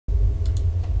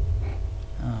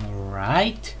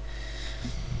right?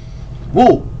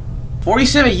 Whoa!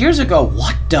 47 years ago.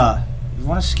 What the? You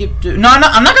want to skip? No,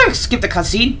 I'm not gonna skip the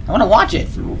cutscene. I want to watch it.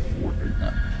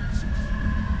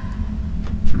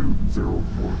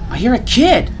 I hear a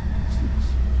kid.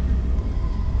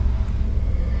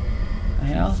 The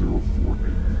hell?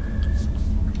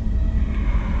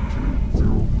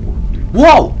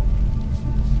 Whoa!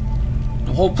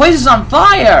 The whole place is on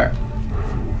fire!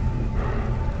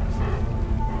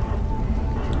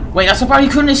 Wait, that's the part he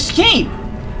couldn't escape!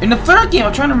 In the third game,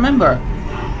 I'm trying to remember.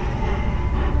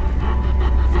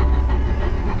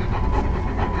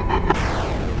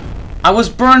 I was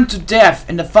burned to death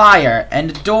in the fire, and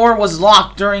the door was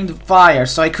locked during the fire,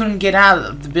 so I couldn't get out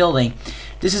of the building.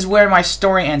 This is where my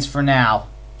story ends for now.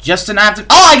 Just an after—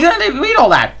 Oh, I didn't read all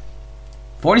that!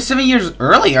 47 years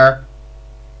earlier?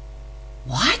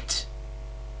 What?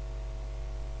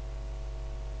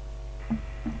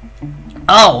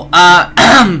 Oh,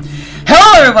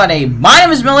 hello everybody! My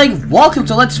name is Malik. Welcome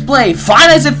to Let's Play Five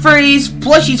Nights at Freddy's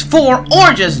Plushies 4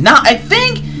 Oranges. Now, I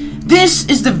think this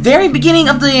is the very beginning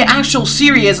of the actual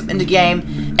series in the game.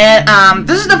 And,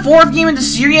 this is the fourth game in the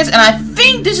series, and I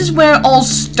think this is where it all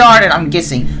started, I'm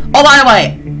guessing. Oh, by the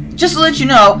way, just to let you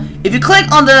know, if you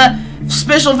click on the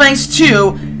special thanks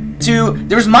to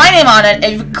there's my name on it,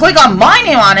 and if you click on my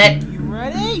name on it, you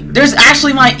ready? There's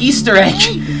actually my Easter egg.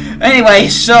 Anyway,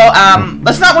 so,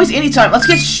 let's not waste any time. Let's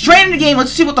get straight into the game.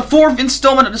 Let's see what the fourth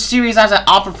installment of the series has to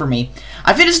offer for me.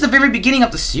 I think this is the very beginning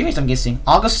of the series, I'm guessing.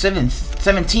 August 17th,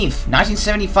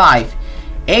 1975.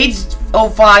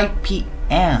 8:05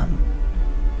 p.m.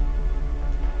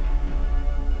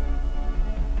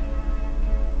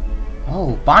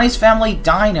 Oh, Bonnie's Family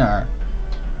Diner.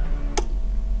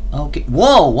 Okay.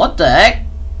 Whoa, what the heck?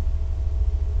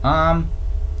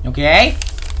 Okay.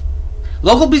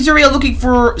 Local pizzeria looking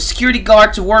for security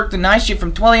guard to work the night shift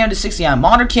from 12 a.m. to 6 a.m.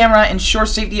 Monitor camera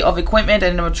ensures safety of equipment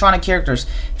and animatronic characters.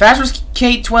 Fazbear's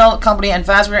K-12 Company and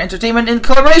Fazbear Entertainment in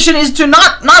collaboration is to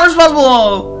not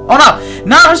responsible. Oh no,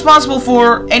 not responsible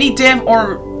for any death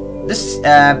or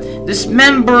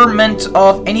dismemberment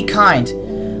of any kind.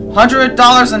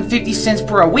 $100.50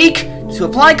 per week. To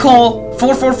apply, call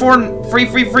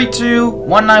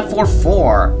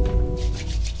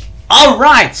 444-3332-1944. All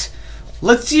right.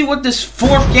 Let's see what this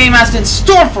fourth game has in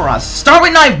store for us. Start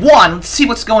with night 1. Let's see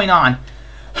what's going on.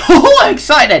 I'm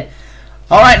excited.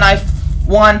 Alright, night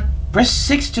 1. Press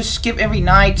 6 to skip every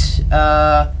night.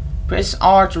 Press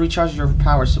R to recharge your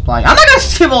power supply. I'm not gonna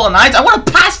skip all the nights. I want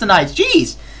to pass the nights.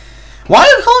 Jeez. Why are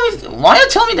you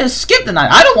telling me to skip the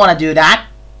night? I don't want to do that.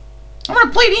 I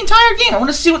want to play the entire game. I want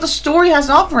to see what the story has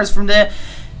to offer us from the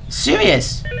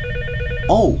series.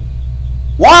 Oh.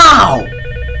 Wow.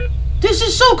 This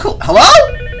is so cool. Hello?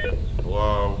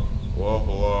 Hello. Well,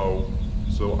 hello.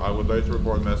 So I would like to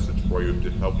report a message for you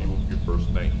to help you with your first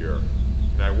night here.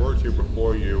 And I worked here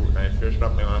before you, and I finished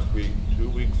up my last week 2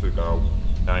 weeks ago.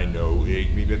 And I know it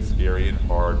can be a bit scary and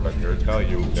hard, but I'm here to tell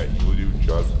you that you will do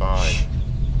just fine.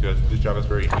 Because this job is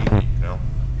very easy, you know?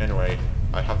 Anyway,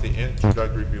 I have the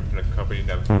introductory view from the company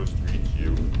that I'm supposed to reach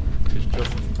you. It's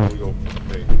just a little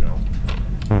thing, you know?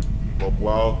 Well,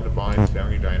 welcome to Bonnie's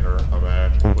Family Diner, a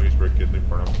magical place where kids learn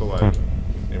from select,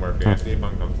 and where fancy and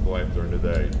fun comes to life during the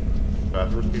day.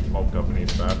 Fazbear's small company,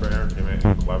 Fazbear Entertainment,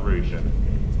 in collaboration,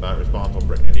 is not responsible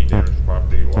for any damage to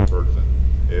property or person.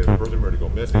 If a person were to go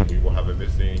missing, we will have a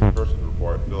missing person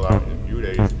report filled out in a few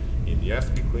days, and yes,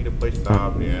 we clean the place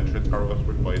up, the entrance car was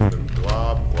replaced, and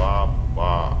blah, blah,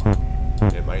 blah.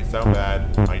 It might sound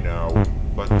bad, I know,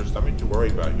 but there's something to worry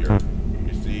about here.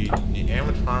 You see, the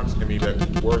animatronics can be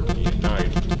working at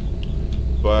night,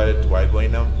 but do I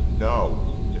blame them? No.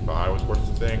 If I was forced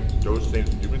to sing, those same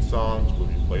stupid songs would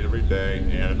be played every day,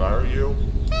 and if I were you,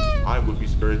 I would be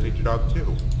scared to take your job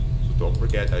too. So don't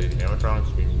forget that these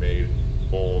animatronics being made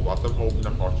hold lots of hope in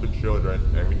the hearts of children,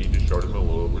 and we need to show them a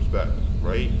little respect,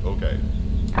 right? Okay.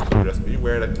 So just be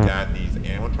aware that these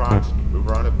animatronics move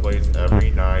around the place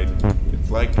every night. It's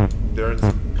like they're in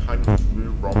some kind of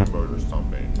through roaming mode or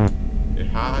something. It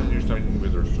has to do something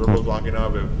with their circles locking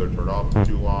up if they're turned off for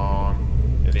too long,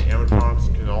 and the animatronics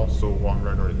can also walk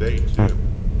around during the day too.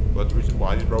 But the reason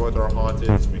why these robots are haunted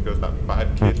is because that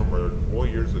 5 kids were murdered 4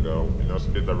 years ago, and those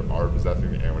kids are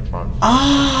possessing the animatronics.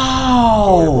 Oh!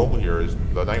 So your role here is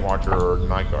the Night Watcher or the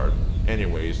Night Guard.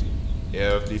 Anyways,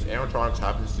 if these animatronics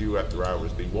happen to see you after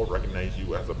hours, they won't recognize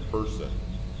you as a person.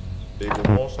 They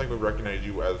will most likely recognize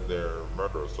you as their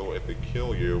murderer, so if they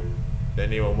kill you, then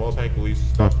they will most likely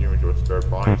stuff you into a spare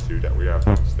bodysuit that we have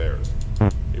downstairs.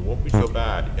 It won't be so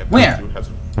bad if the suit has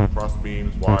cross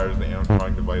beams, wires, and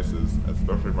animatronic devices,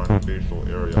 especially around the facial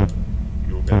area.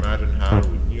 You can imagine how it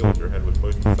would feel if your head was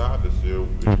placed inside the suit,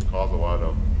 which can cause a lot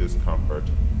discomfort,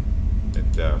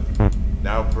 and death.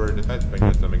 Now for a defense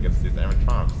mechanism against these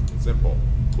animatronics. It's simple.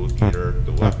 Close either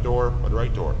the left door or the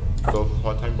right door. So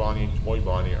Funtime Bonnie and Toy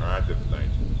Bonnie are active tonight.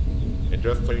 And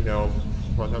just so you know,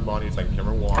 Funtime Bonnie is on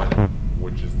camera 1,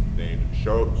 which is named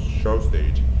Show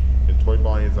Stage, and Toy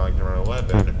Bonnie is on camera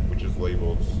 11, which is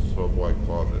labeled White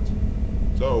Closet.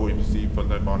 So if you see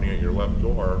Funtime Bonnie at your left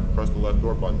door, press the left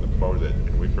door button to close it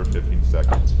and wait for 15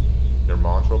 seconds. Their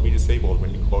monitor will be disabled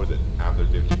when you close it. After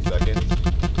 15 seconds,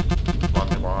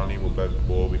 Funtime Bonnie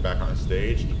will be back on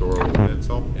stage, the door will open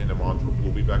itself, and the monitor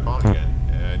will be back on again,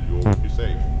 and you will be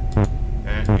safe.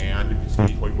 And if you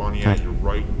see Toy Bonnie at your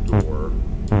right door,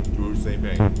 do the same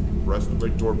thing. Press the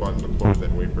right door button to close it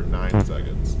and wait for 9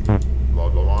 seconds. The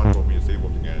monitor will be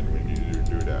disabled again when you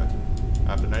do that.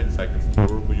 After 9 seconds, the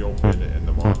door will be open and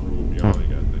the monitor will be on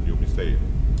again, and you'll be safe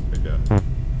again.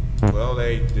 Well,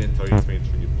 they didn't tell you to make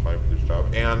sure you apply for this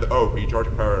job. And,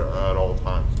 recharge power at all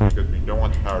times, because we don't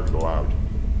want the power to go out.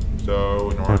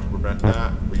 So, in order to prevent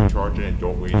that, recharge it and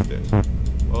don't waste it.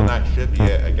 Well, that should be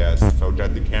it, I guess. So,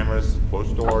 check the cameras,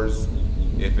 close doors,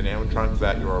 if an animatronic is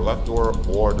at your left door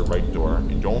or the right door.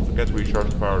 And don't forget to recharge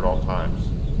the power at all times.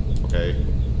 Okay?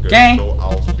 Good. Okay. So,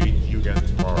 I'll speak to you again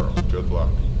tomorrow. Good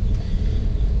luck.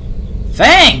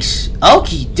 Thanks!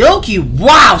 Okie dokie.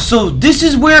 Wow, so this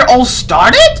is where it all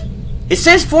started? It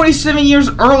says 47 years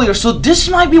earlier, so this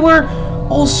might be where it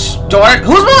all started.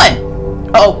 Who's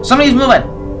moving? Oh, somebody's moving.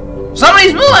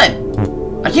 Somebody's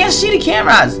moving! I can't see the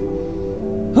cameras.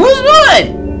 Who's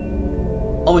moving?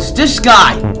 Oh, it's this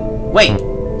guy. Wait.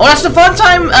 Oh, that's the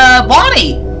Funtime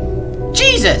Bonnie.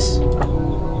 Jesus.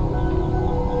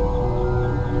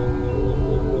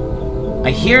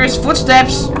 I hear his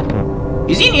footsteps.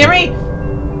 Is he near me?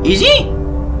 Is he?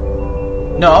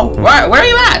 No. Where are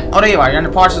you at? Oh, there you are. You're in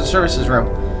the parts of the services room.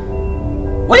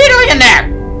 What are you doing in there?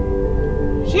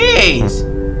 Jeez.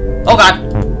 Oh, God.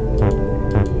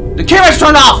 The camera's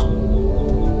turned off.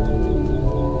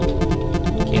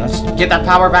 Okay, let's get that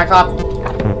power back up.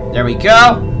 There we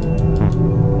go.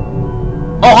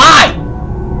 Oh, hi.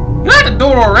 You at the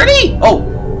door already? Oh,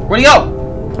 where'd he go?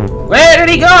 Where did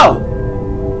he go?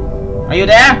 Are you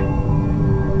there?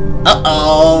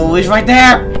 Uh-oh, he's right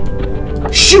there.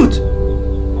 Shoot!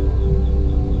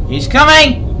 He's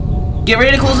coming! Get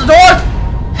ready to close the door!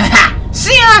 Haha!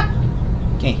 See ya!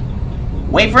 Okay.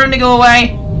 Wait for him to go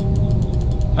away.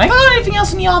 Am I gonna do anything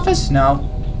else in the office? No.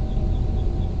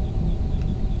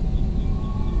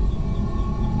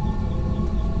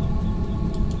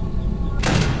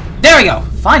 There we go!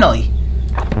 Finally!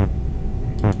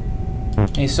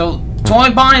 Okay, so Toy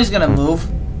Bonnie's gonna move.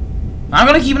 I'm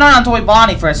gonna keep an eye on Toy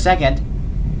Bonnie for a second.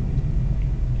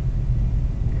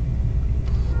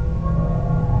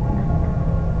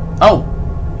 Oh!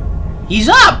 He's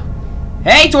up!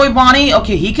 Hey, Toy Bonnie!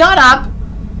 Okay, he got up.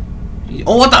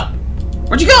 Oh, what the?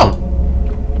 Where'd you go?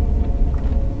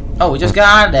 Oh, we just got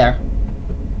out of there.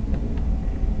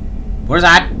 Where's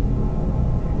that?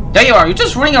 There you are, you're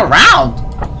just running around!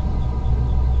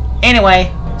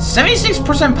 Anyway,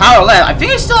 76% power left. I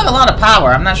think I still have a lot of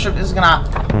power. I'm not sure if this is gonna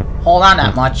hold on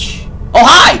that much. Oh,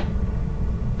 hi!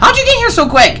 How'd you get here so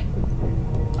quick?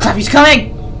 Crap, he's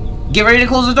coming! Get ready to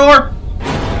close the door.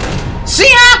 See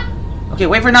ya! Okay,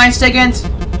 wait for 9 seconds.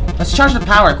 Let's charge the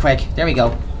power quick. There we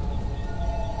go.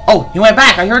 Oh, he went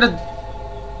back. I heard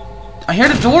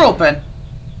the door open.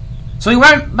 So he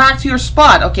went back to your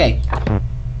spot. Okay.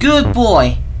 Good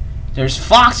boy. There's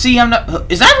Foxy.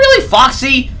 Is that really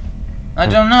Foxy? I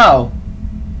don't know.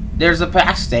 There's the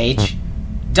backstage.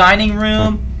 Dining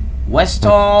room. West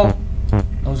Hall.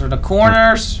 Those are the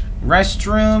corners.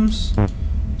 Restrooms.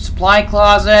 Supply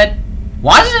closet.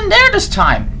 Why is it in there this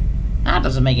time? That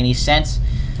doesn't make any sense.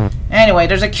 Anyway,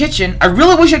 there's a kitchen. I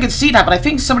really wish I could see that, but I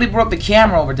think somebody broke the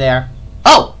camera over there.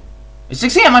 Oh! It's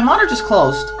 6 a.m. My monitor just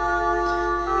closed.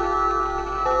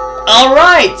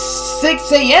 Alright!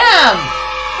 6 a.m.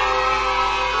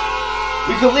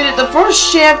 We completed the first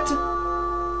shift.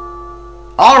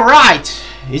 Alright.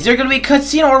 Is there going to be a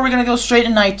cutscene, or are we going to go straight to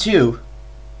night 2?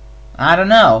 I don't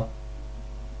know.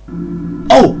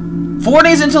 Oh! 4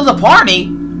 days until the party?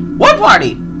 What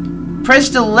party? Press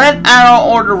the left arrow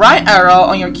or the right arrow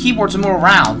on your keyboard to move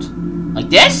around. Like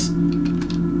this?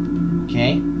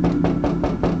 Okay.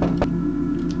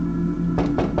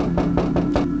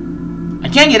 I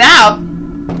can't get out!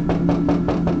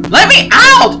 Let me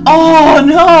out! Oh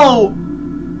no!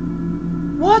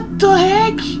 What the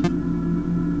heck?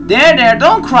 There,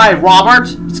 don't cry, Robert.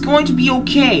 It's going to be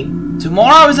okay.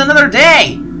 Tomorrow is another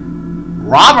day.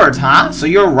 Robert, huh? So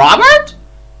you're Robert?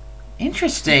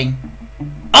 Interesting.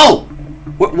 Oh!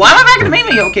 Why am I back in the main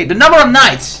menu? Okay, the number of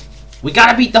nights. We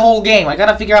gotta beat the whole game. I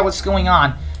gotta figure out what's going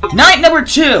on. Night number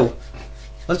 2.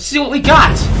 Let's see what we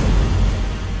got.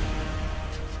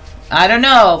 I don't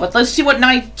know, but let's see what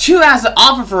night 2 has to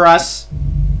offer for us.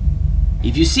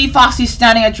 If you see Foxy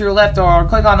standing at your left door,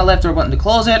 click on the left door button to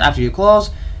close it. After you close,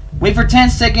 wait for 10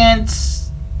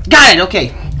 seconds. Got it,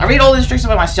 okay. I read all the instructions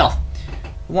by myself.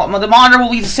 The monitor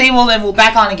will be disabled and will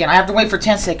back on again. I have to wait for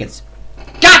 10 seconds.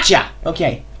 Gotcha!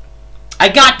 Okay. I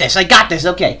got this,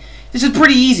 okay. This is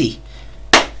pretty easy.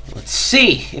 Let's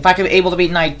see if I can be able to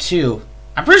beat night 2.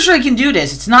 I'm pretty sure I can do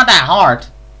this. It's not that hard.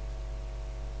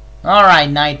 Alright,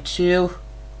 night 2.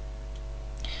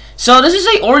 So this is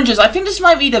like oranges. I think this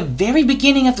might be the very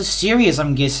beginning of the series,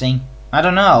 I'm guessing. I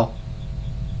don't know.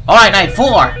 Alright, night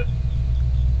 4.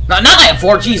 No, not night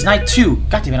 4, jeez, night 2.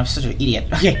 God damn it, I'm such an idiot.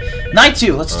 Okay, night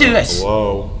 2, let's do this.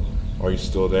 Hello? Are you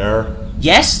still there?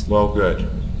 Yes? Well, good.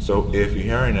 So if you're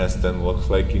hearing this, then looks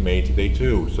like you made it to day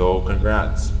 2, so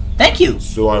congrats. Thank you.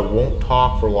 So I won't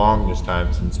talk for long this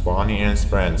time since Bonnie and his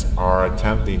friends are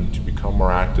attempting to become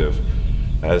more active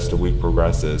as the week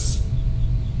progresses.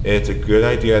 It's a good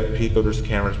idea to peek out those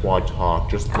cameras while I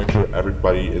talk, just to make sure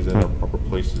everybody is in their proper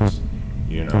places,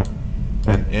 you know.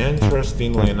 And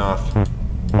interestingly enough,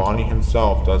 Bonnie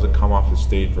himself doesn't come off the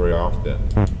stage very often.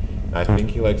 I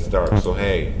think he likes dark, so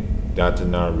hey, that's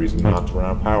another reason not to run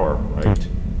out of power, right?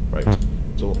 Right.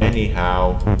 So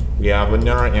anyhow, we have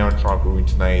another animatronic movie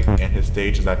tonight, and his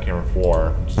stage is at camera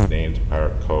 4, which is named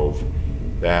Pirate Cove.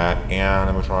 That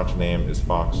animatronic's name is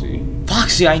Foxy.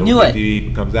 Foxy, I knew it! If he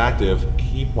becomes active,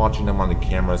 keep watching him on the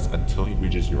cameras until he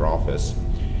reaches your office.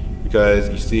 Because,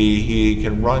 you see, he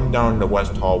can run down the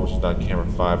West Hall, which is on camera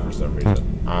 5 for some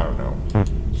reason. I don't know.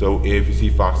 So if you see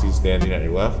Foxy standing at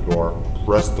your left door,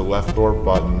 press the left door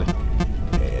button,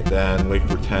 and then wait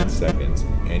for 10 seconds.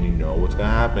 And you know what's going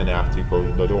to happen after you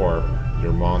close the door.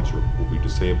 Your monitor will be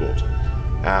disabled.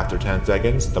 After 10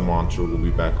 seconds, the monitor will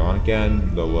be back on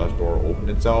again, the left door will open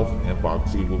itself, and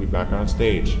Foxy will be back on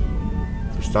stage.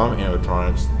 For some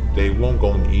animatronics, they won't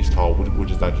go in the East Hall,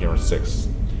 which is on camera 6.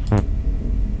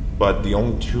 But the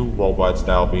only 2 robots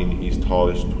that will be in the East Hall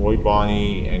is Toy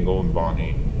Bonnie and Golden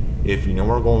Bonnie. If you know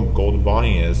where Golden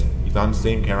Bonnie is, he's on the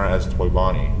same camera as Toy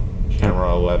Bonnie,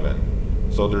 camera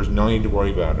 11. So there's no need to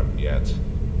worry about him yet.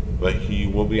 But he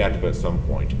will be active at some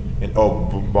point. And oh,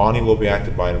 Bonnie will be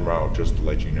active by tomorrow, just to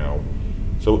let you know.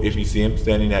 So if you see him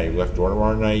standing at your left door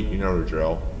tomorrow night, you know the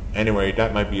drill. Anyway,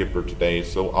 that might be it for today,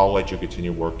 so I'll let you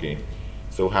continue working.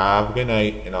 So have a good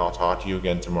night, and I'll talk to you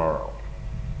again tomorrow.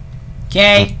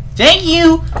 Okay, thank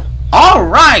you!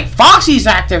 Alright, Foxy's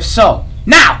active, so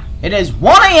now it is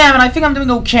 1 AM and I think I'm doing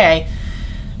okay.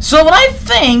 So what I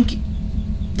think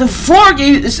the 4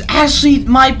 game is actually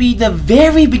might be the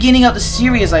very beginning of the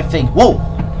series, I think. Whoa!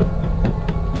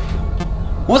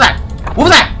 What was that? What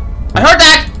was that? I heard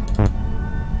that!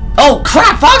 Oh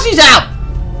crap, Foxy's out!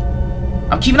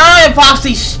 I'm keeping an eye on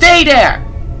Foxy, stay there!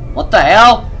 What the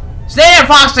hell? Stay there,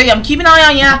 Foxy, I'm keeping an eye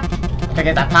on ya! Gotta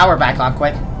get that power back on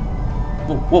quick.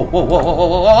 Whoa, whoa, whoa, whoa, whoa, whoa,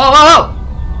 whoa, whoa,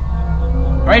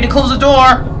 whoa! Ready to close the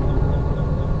door.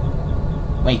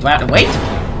 Wait, do I have to wait?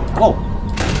 Whoa.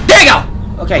 There you go!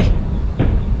 Okay.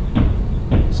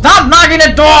 Stop knocking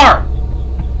the door!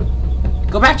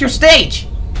 Go back to your stage.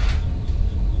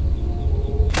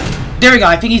 There we go,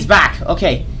 I think he's back.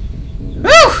 Okay.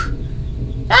 Whew!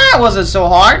 That wasn't so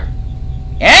hard.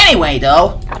 Anyway,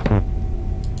 though.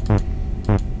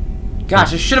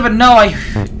 Gosh, I should have known I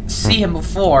see him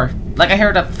before. Like I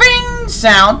heard a FING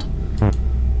sound.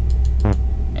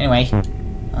 Anyway.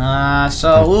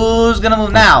 So who's gonna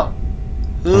move now?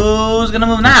 Who's gonna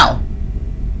move now?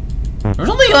 There's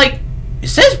only like, it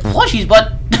says plushies,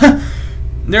 but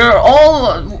they're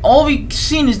all we've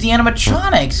seen is the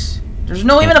animatronics. There's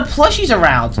no even a plushies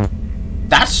around.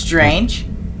 That's strange.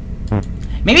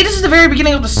 Maybe this is the very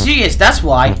beginning of the series, that's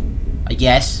why. I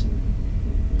guess.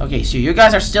 Okay, so you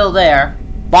guys are still there.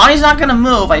 Bonnie's not gonna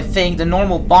move, I think, the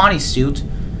normal Bonnie suit.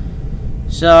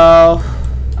 So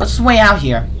let's wait out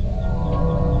here.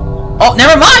 Oh,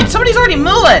 never mind! Somebody's already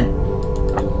moving!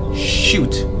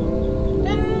 Shoot.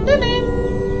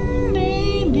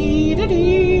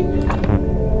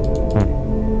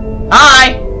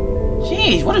 Hi!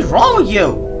 Jeez, what is wrong with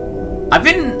you? I've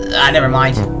been... never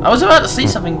mind. I was about to say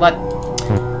something, but...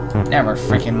 never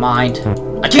freaking mind.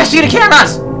 I can't see the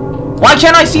cameras! Why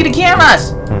can't I see the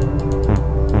cameras?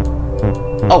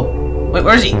 Oh, wait,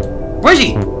 where is he? Where is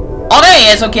he? Oh, there he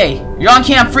is, okay. You're on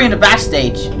cam 3 in the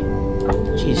backstage.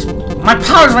 Jeez, my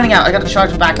power's running out. I gotta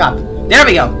charge it back up. There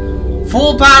we go.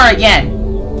 Full power again.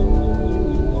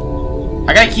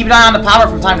 I gotta keep an eye on the power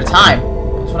from time to time.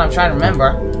 That's what I'm trying to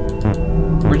remember.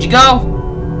 Where'd you go?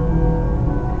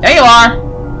 There you are.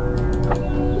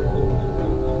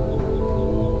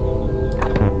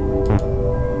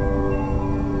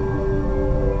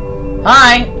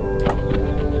 Hi.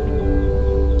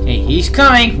 Okay, he's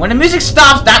coming. When the music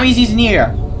stops, that means he's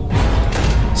near.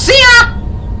 See ya!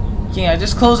 Okay, I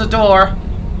just closed the door.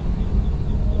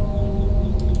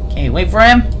 Okay, wait for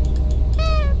him.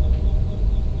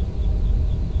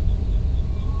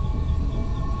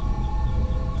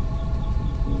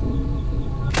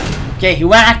 Okay, he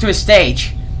went back to his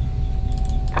stage.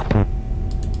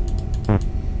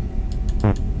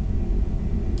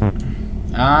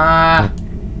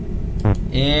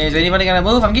 Is anybody gonna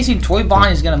move? I'm guessing Toy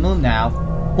Bonnie's gonna move now.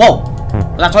 Whoa!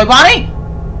 Was that Toy Bonnie?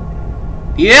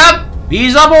 Yep!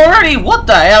 He's up already! What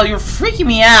the hell? You're freaking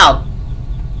me out!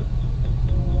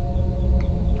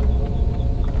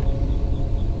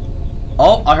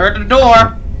 Oh, I heard the door!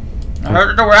 I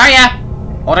heard the door. Where are ya?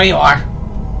 Oh, there you are!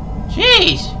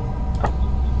 Jeez!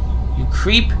 You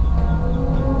creep!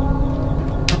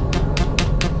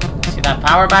 See that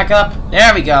power back up?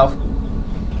 There we go!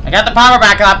 I got the power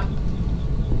back up!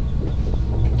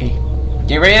 Okay,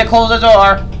 get ready to close the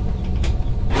door!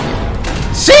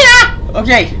 See ya!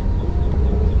 Okay.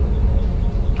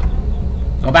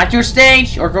 Go back to your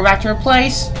stage, or go back to your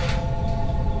place.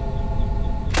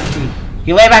 Okay.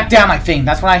 You lay back down, I think.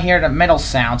 That's when I hear the metal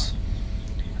sounds.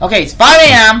 Okay, it's 5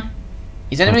 a.m.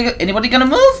 Is anybody gonna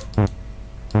move?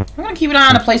 I'm gonna keep an eye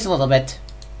on the place a little bit.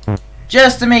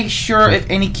 Just to make sure if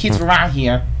any kids are around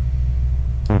here.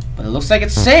 But it looks like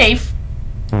it's safe.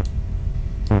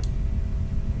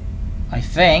 I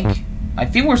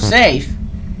think we're safe.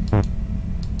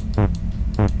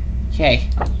 Okay.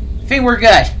 I think we're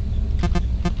good.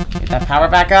 Get that power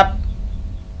back up.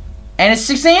 And it's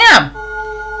 6 a.m.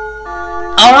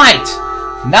 Alright.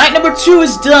 Night number 2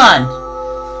 is done.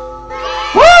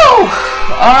 Woo!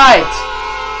 Alright.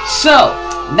 So,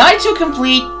 night 2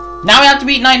 complete. Now we have to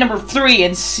beat night number 3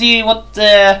 and see what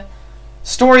the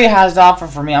story has to offer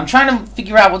for me. I'm trying to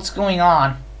figure out what's going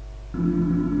on.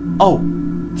 Oh.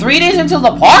 3 days until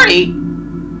the party?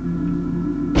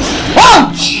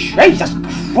 Oh, Jesus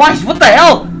Christ, what the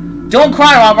hell? Don't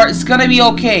cry, Robert. It's gonna be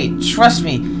okay. Trust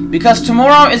me. Because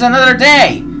tomorrow is another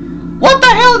day. What the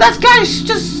hell? That guy's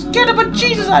just scared the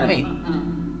bejesus out of me.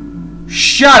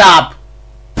 Shut up.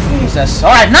 Jesus.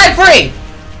 Alright, night 3.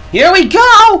 Here we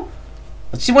go.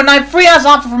 Let's see what night 3 has to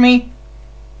offer for me.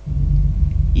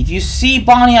 If you see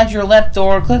Bonnie at your left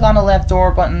door, click on the left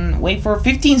door button, wait for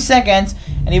 15 seconds,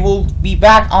 and he will be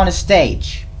back on the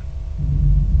stage.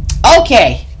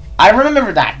 Okay, I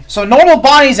remember that. So normal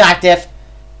Bonnie's active.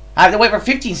 I have to wait for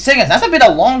 15 seconds. That's a bit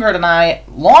longer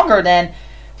than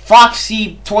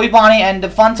Foxy Toy Bonnie and the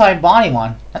Funtime Bonnie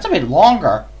one. That's a bit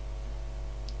longer.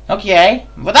 Okay,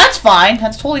 but that's fine.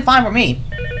 That's totally fine with me.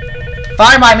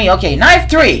 Fine by me. Okay, night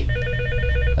 3.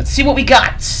 Let's see what we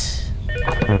got.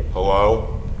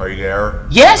 Hello? Are you there?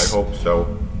 Yes? I hope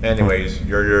so. Anyways,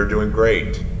 you're doing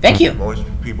great. Thank you. Most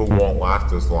people won't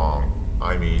last as long.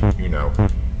 I mean, you know,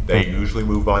 they usually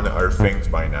move on to other things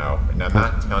by now. And I'm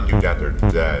not telling you that they're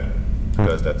dead,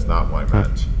 because that's not what I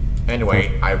meant.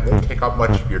 Anyway, I won't take up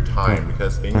much of your time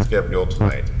because things get real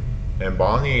tonight. And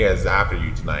Bonnie is after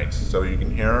you tonight, so you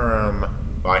can hear him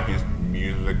by his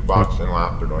music box and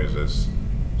laughter noises.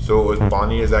 So if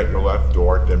Bonnie is at your left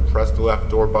door, then press the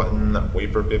left door button,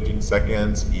 wait for 15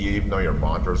 seconds, even though your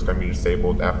monitor is going to be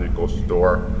disabled after you close the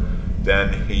door.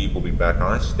 Then he will be back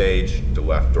on his stage, the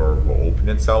left door will open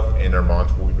itself, and their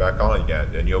monitor will be back on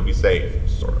again, and you'll be safe,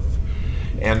 sort of.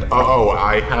 And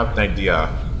I have an idea.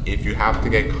 If you have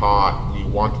to get caught and you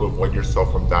want to avoid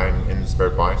yourself from dying in the spare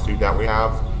bodysuit that we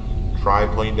have, try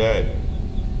playing dead.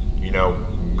 You know,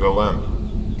 go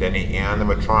limp. Then the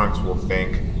animatronics will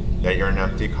think that you're an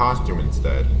empty costume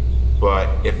instead. But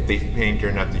if they think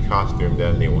you're an empty costume,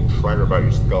 then they will try to revive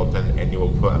your skeleton and you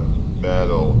will put a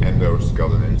metal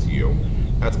endoskeleton into you.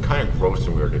 That's kind of gross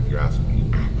and weird if you ask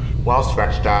me. Well,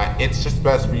 Stretch that, it's just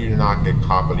best for you to not get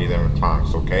caught by these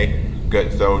animatronics, okay?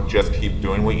 Good, so just keep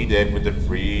doing what you did with the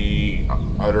 3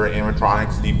 other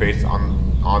animatronics you faced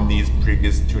on these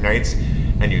previous 2 nights,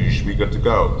 and you should be good to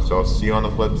go. So I'll see you on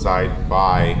the flip side.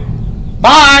 Bye.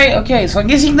 Bye! Okay, so I'm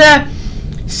guessing the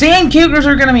same characters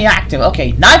are gonna be active.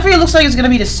 Okay, night 3 looks like it's gonna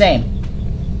be the same.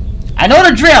 I know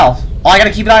the drill. Oh, I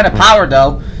gotta keep an eye on the power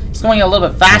though. It's going a little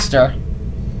bit faster.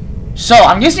 So,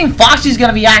 I'm guessing Foxy's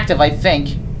gonna be active, I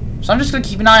think. So I'm just gonna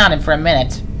keep an eye on him for a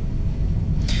minute.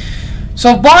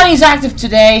 So Bonnie's active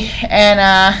today,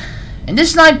 and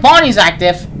this night Bonnie's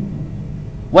active.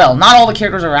 Well, not all the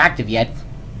characters are active yet.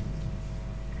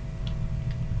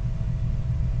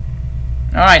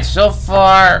 Alright, so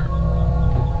far...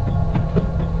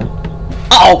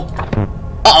 Uh-oh!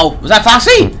 Uh-oh, was that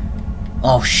Foxy?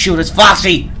 Oh shoot, it's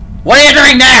Foxy! What are you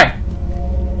doing there?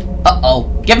 Uh-oh.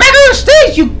 Get back on the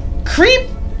stage, you creep!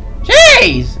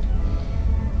 Jeez!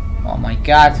 Oh my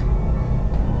god.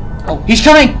 Oh, he's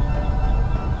coming!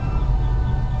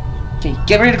 Okay,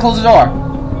 get ready to close the door.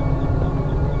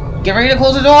 Get ready to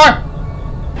close the door!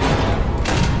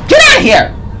 Get out of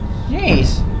here!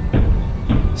 Jeez.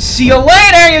 See you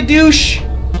later, you douche!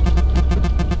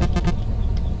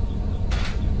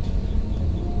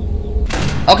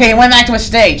 Okay, he went back to his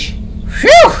stage.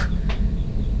 Phew!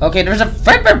 Okay, there's a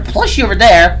Freddy plushie over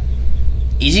there.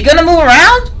 Is he gonna move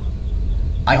around?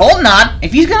 I hope not.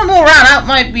 If he's gonna move around, I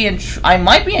might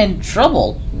be in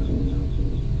trouble.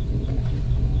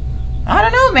 I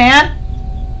don't know, man.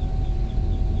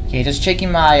 Okay, just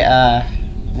checking my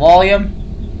volume.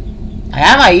 I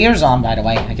have my ears on, by the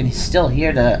way. I can still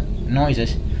hear the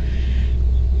noises.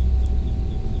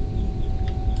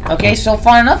 Okay, so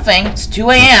far nothing. It's 2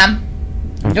 a.m.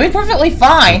 I'm doing perfectly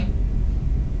fine.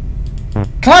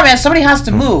 Come on, man. Somebody has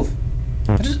to move.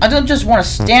 I don't just want to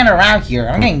stand around here.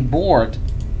 I'm getting bored.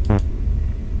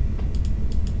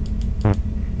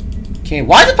 Okay,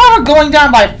 why is the power going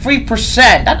down by 3%?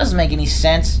 That doesn't make any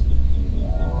sense.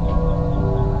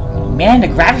 Man, the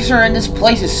graphics are in this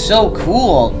place is so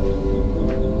cool.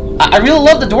 I really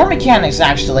love the door mechanics,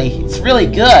 actually. It's really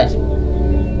good.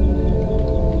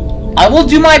 I will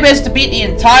do my best to beat the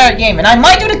entire game, and I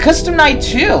might do the custom night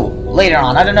too later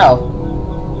on. I don't know.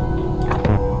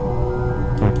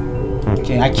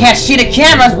 Okay, I can't see the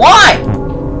cameras. Why?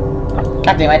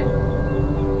 God damn it.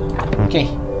 Okay.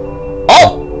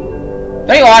 Oh!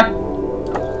 There you are.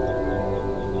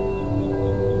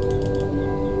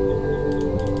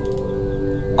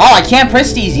 Oh, I can't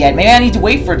press these yet. Maybe I need to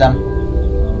wait for them.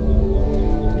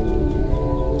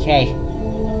 Okay.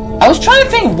 I was trying to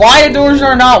think why the doors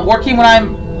are not working when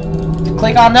I'm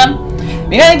click on them.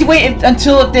 Maybe I need to wait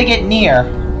until they get near.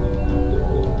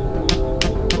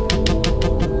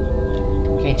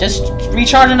 Okay, just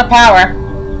recharging the power.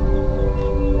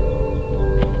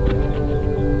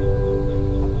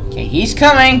 Okay, he's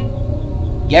coming.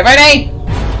 Get ready.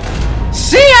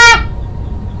 See ya!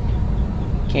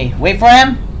 Okay, wait for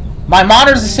him. My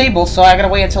monitor's disabled, so I gotta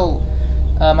wait until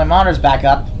my monitor's back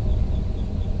up.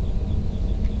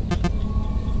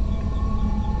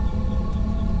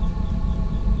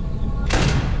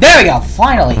 There we go,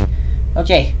 finally.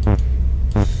 Okay.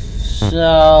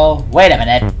 So, wait a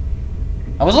minute.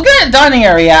 I was looking at the dining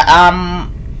area, I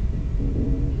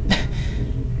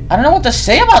don't know what to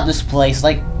say about this place,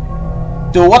 like...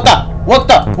 Dude, what was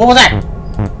that? What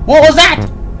was that?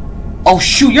 Oh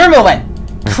shoot, you're moving!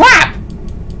 Crap!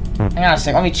 Hang on a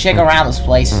sec, let me check around this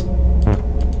place.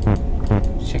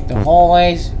 Check the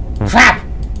hallways. Crap!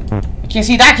 I can't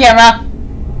see that camera!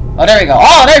 Oh, there we go.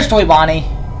 Oh, there's Toy Bonnie.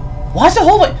 Why is that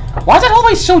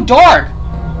hallway so dark?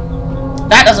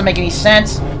 That doesn't make any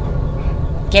sense.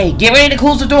 Okay, get ready to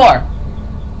close the door.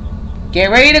 Get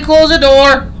ready to close the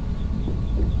door.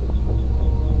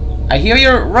 I hear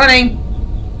you're running.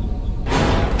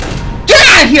 Get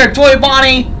out of here, Toy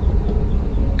Bonnie!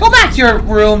 Go back to your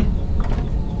room.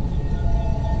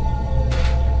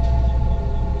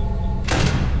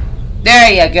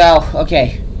 There you go.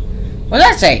 Okay. What does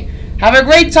that say? Have a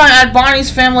great time at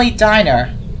Bonnie's Family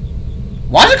Diner.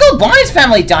 Why is it called Bonnie's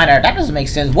Family Diner? That doesn't make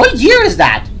sense. What year is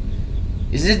that?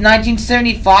 Is it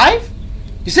 1975?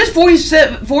 It says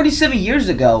 47 years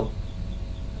ago.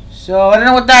 So, I don't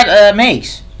know what that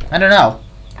makes. I don't know.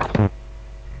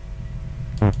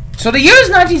 So, the year is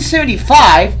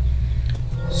 1975.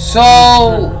 So...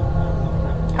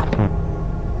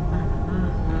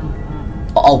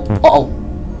 Uh-oh. Uh-oh.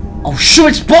 Oh, shoot,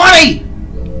 it's Bonnie!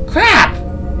 Crap!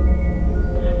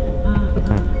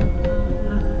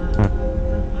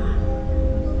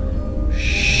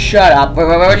 Shut up.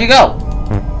 Where'd you go?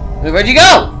 Where'd you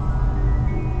go?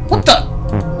 What the?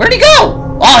 Where'd he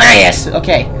go? Oh, there he is.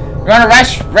 Okay. We're on a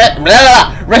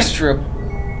restroom.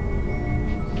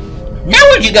 Now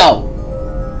where'd you go?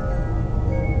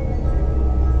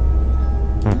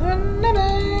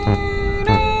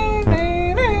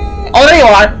 Oh, there you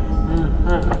are.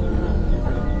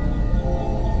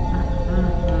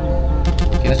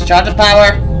 Okay, let's charge the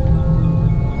power.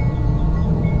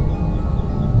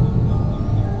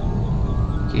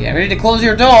 Okay, ready to close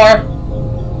your door.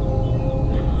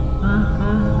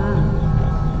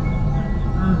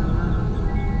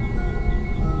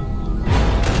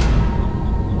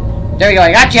 There you go,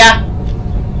 I gotcha.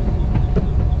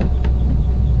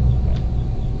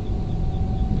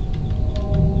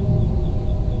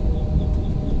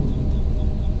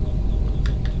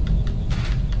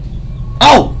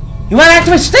 Oh! He went back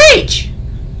to his stage!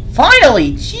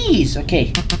 Finally! Jeez,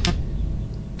 okay.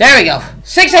 There we go.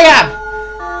 6 a.m.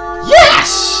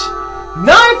 Yes!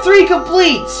 9-3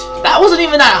 complete! That wasn't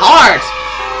even that hard!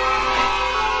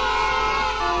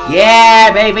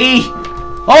 Yeah, baby!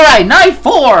 Alright, night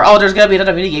 4! Oh, there's gonna be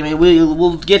another minigame.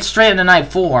 We'll get straight into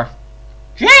night 4.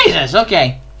 Jesus,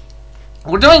 okay.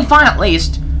 We're doing fine at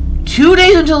least. 2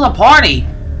 days until the party.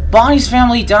 Bonnie's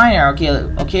family diner.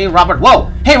 Okay, Robert. Whoa!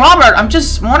 Hey, Robert, I'm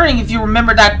just wondering if you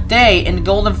remember that day in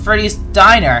Golden Freddy's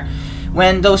diner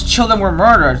when those children were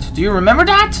murdered. Do you remember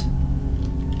that?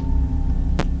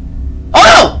 Oh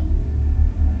no!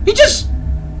 He just...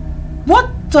 What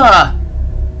the...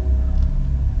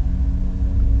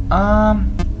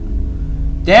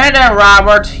 There,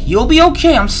 Robert. You'll be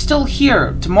okay. I'm still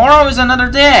here. Tomorrow is another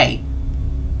day.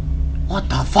 What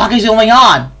the fuck is going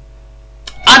on?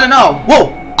 I don't know.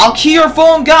 Whoa! I'll key your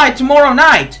phone guide tomorrow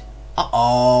night.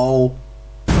 Uh-oh.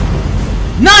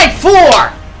 Night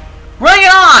 4! Bring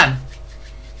it on!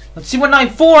 Let's see what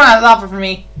night 4 has to offer for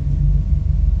me.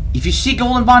 If you see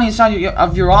Golden Bonnie inside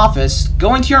of your office,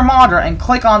 go into your monitor and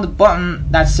click on the button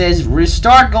that says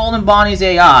Restart Golden Bonnie's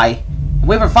AI.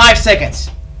 Wait for 5 seconds.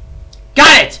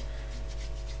 Got it!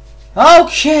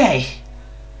 Okay.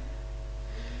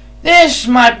 This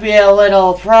might be a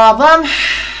little problem.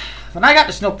 But I got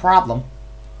this no problem.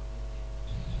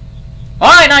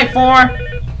 Alright, night 4.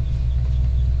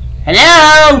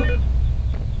 Hello?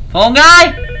 Phone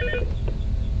guy?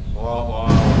 Whoa,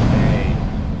 hey.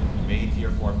 You made it to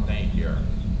your 4th night here.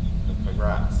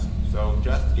 Congrats. So,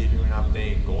 just to give you an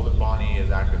update, Golden Bonnie is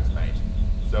active tonight.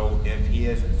 So, if he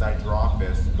is inside your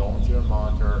office, go into your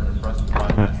monitor and press the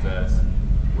button that says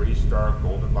Restart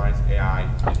Golden Bonnie's AI,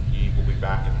 and he will be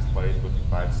back in his place within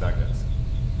 5 seconds.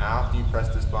 After you press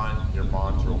this button, your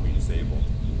monitor will be disabled.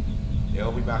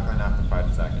 It'll be back on after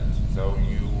 5 seconds, so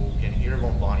you can hear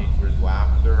Golden Bonnie through his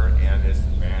laughter and his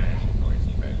Spanish noise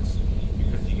he makes,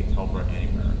 because he can teleport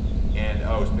anywhere. And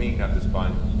oh, speaking of this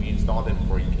button, we installed it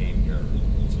before you came here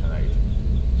tonight,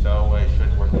 so it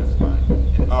should work just fine.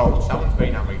 And oh, someone's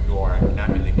waiting at my door, and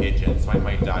I'm in the kitchen, so I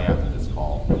might die after this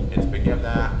call. And speaking of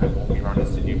that, I won't be around to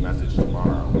send you a message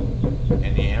tomorrow.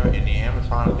 And the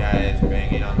animatronic that is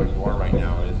banging on the door right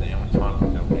now is the animatronic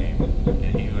with no name.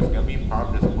 And he was going to be part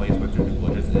of this place with the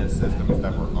glitches in his systems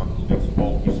that were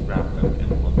unfixable. We scrapped them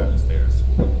and put them upstairs.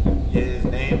 His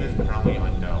name is currently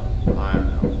unknown. I don't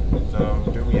know.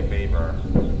 So do me a favor.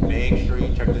 Make sure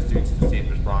you check the suits to see if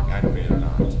there's wrong activated or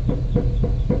not.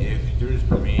 If you do this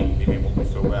for me, maybe it won't be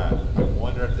so bad. I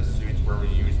wonder if the suits were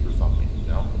reused for something, you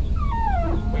know?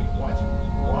 Wait, what?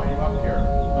 Why are you up here?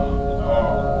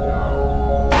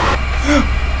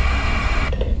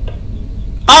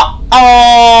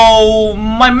 Uh-oh!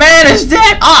 My man is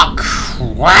dead! Oh,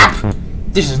 crap!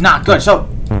 This is not good. So,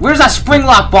 where's that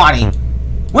Springlock Bonnie?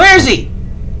 Where is he?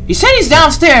 He said he's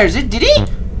downstairs. Did he?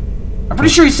 I'm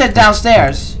pretty sure he said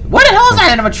downstairs. Where the hell is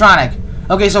that animatronic?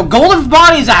 Okay, so Golden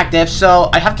Bonnie's active, so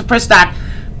I have to press that.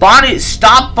 Bonnie,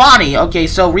 stop Bonnie. Okay,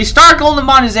 so restart Golden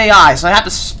Bonnie's AI. So I have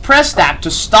to press that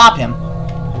to stop him.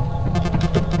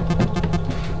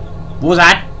 What was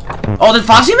that? Oh, did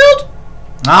Foxy move?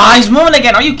 Ah, he's moving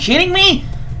again. Are you kidding me?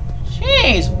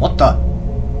 Jeez, what the?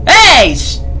 Hey,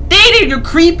 stay there, you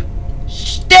creep.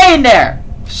 Stay in there.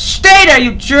 Stay there,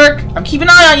 you jerk. I'm keeping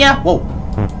an eye on you. Whoa.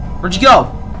 Where'd you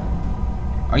go?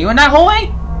 Are you in that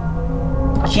hallway?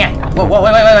 I can't. Whoa,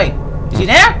 wait. Is he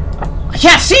there? I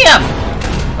can't see him.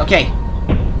 Okay.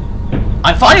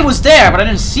 I thought he was there, but I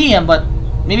didn't see him, but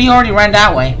maybe he already ran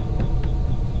that way.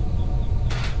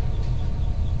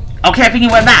 Okay, I think he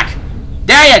went back.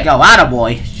 There you go,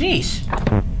 attaboy. Jeez.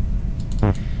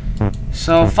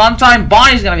 So, Funtime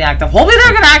Bonnie's gonna be active. Hopefully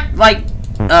they're gonna act, like,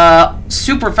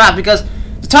 super fast, because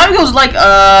the time goes, like,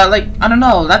 I don't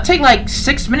know, that take, like,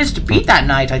 6 minutes to beat that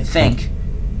night, I think.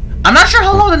 I'm not sure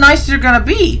how long the nights are gonna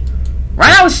be. Right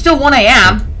now it's still 1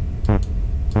 a.m.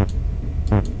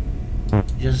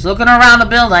 Just looking around the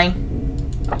building.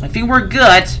 I think we're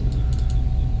good.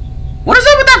 What is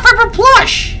up with that Freddy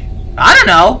plush? I don't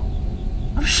know.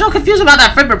 I'm so confused about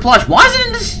that Freddy plush. Why is it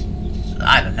in this?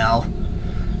 I don't know.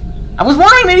 I was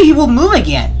wondering maybe he will move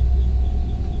again.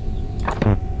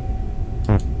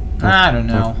 I don't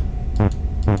know.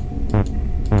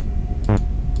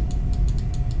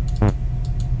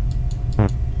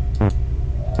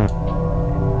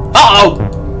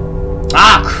 Uh-oh!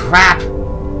 Ah, crap!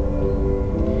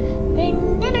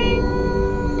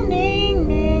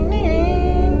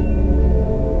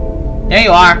 There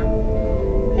you are.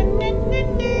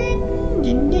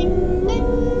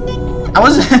 I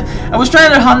was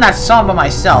trying to hum that song by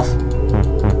myself.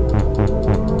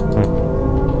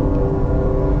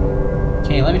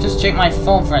 Okay, let me just check my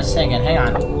phone for a second. Hang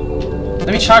on. Let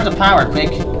me charge the power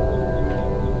quick.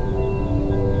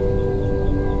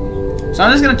 So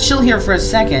I'm just gonna chill here for a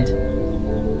second.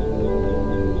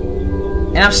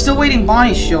 And I'm still waiting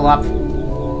Bonnie to show up.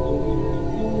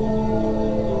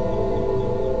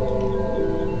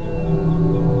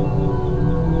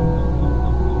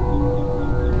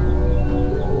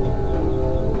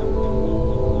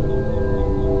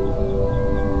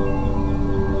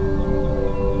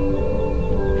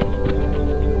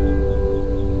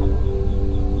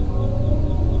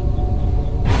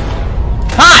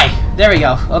 There we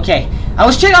go. Okay. I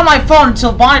was checking on my phone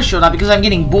until Bonnie showed up because I'm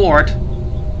getting bored.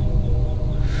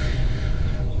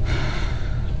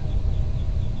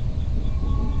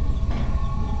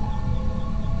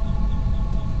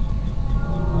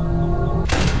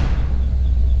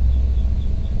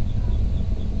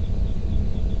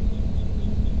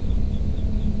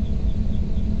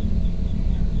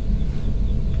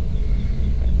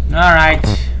 Alright.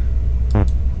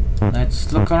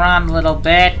 Let's look around a little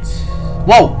bit.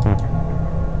 Whoa!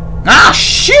 Ah,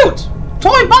 shoot!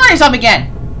 Toy Bonnie's up again!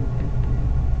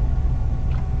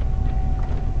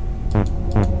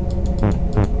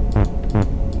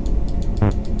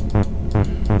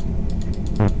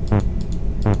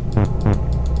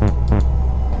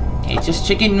 Okay, just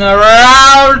checking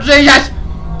around. Jesus!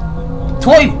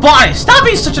 Toy Bonnie, stop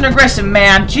being such an aggressive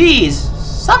man. Jeez.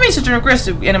 Stop being such an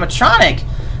aggressive animatronic.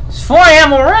 It's 4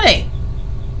 AM already.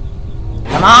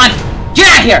 Come on! Get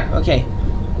out of here! Okay.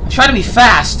 I try to be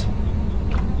fast.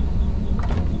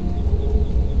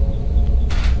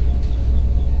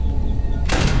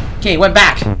 Okay, went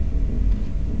back.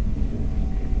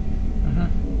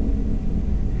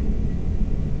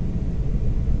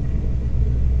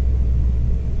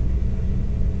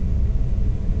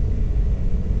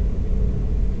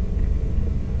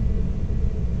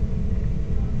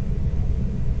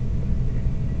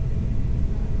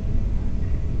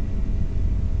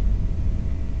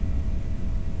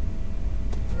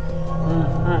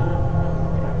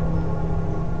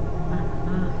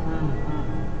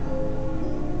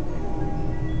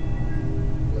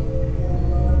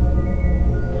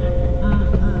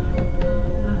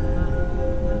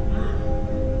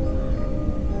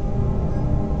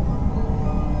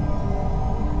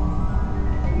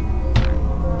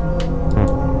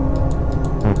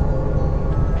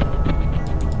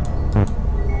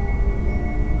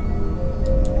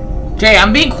 Okay,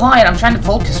 I'm being quiet. I'm trying to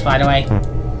focus, by the way.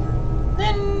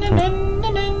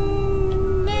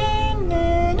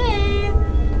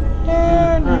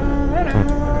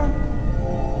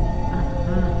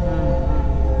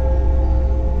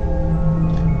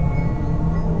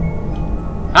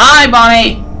 Hi,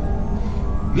 Bonnie!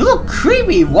 You look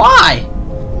creepy. Why?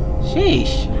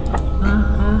 Sheesh.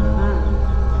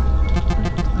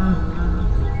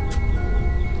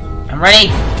 I'm ready.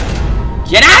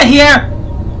 Get out of here!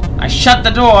 I shut the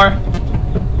door.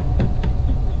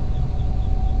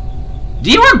 Do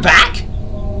you run back?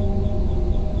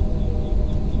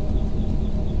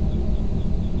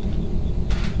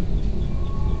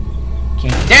 Okay,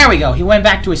 there we go. He went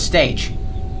back to his stage.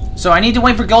 So I need to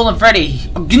wait for Golden Freddy.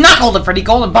 Not Golden Freddy,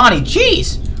 Golden Bonnie.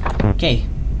 Jeez. Okay.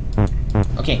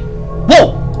 Okay.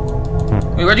 Whoa!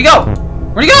 Wait, where'd you go?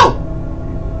 Where'd you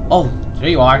go? Oh, there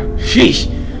you are. Sheesh.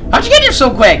 How'd you get here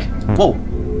so quick? Whoa.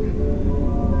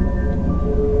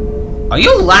 Are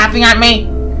you laughing at me?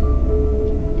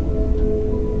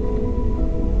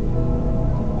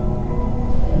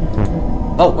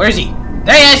 Oh, where is he?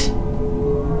 There he is!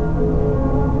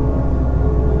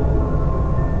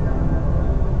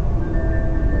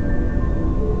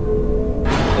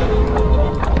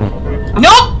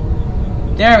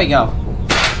 Nope! There we go.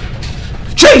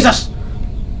 Jesus!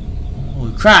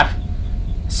 Holy crap.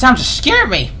 That sound just scared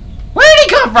me. Where did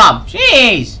he come from?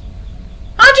 Jeez!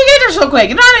 How'd you get there so quick?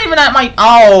 You're not even at my...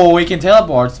 Oh, we can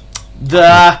teleport.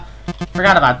 Duh.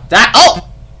 Forgot about that. Oh!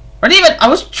 We're even... I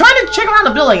was trying to check around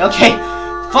the building. Okay.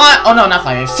 5... Oh, no, not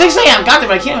 5 AM. 6 AM. Got there,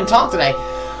 but I can't even talk today.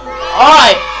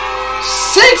 Alright.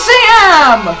 6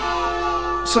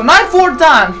 AM! So, night 4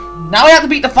 done. Now we have to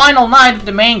beat the final night of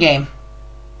the main game.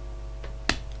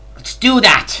 Let's do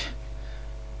that.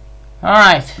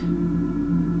 Alright.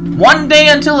 1 day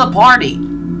until the party.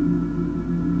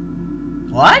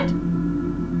 What?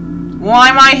 Why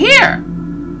am I here?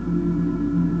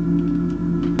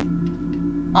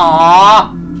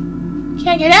 Aww.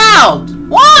 Can't get out.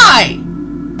 Why?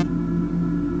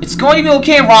 It's going to be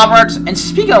okay, Robert. And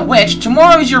speaking of which,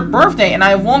 tomorrow is your birthday and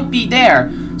I won't be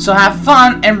there. So have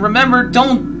fun and remember,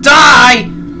 don't die.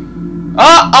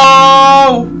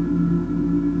 Uh-oh.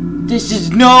 This is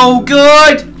no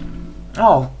good.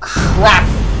 Oh, crap.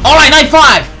 Alright, night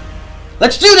 5.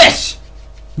 Let's do this.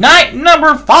 Night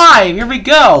number 5. Here we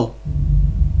go.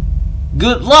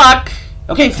 Good luck.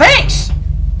 Okay, thanks.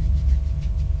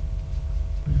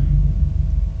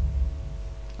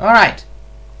 Alright.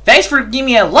 Thanks for giving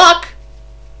me a luck.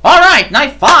 Alright,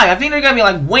 night 5. I think they're gonna be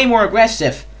like way more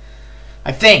aggressive.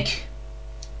 I think.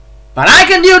 But I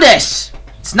can do this.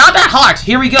 It's not that hard.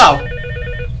 Here we go.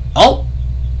 Oh.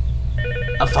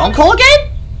 A phone call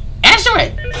again? Answer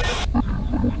it.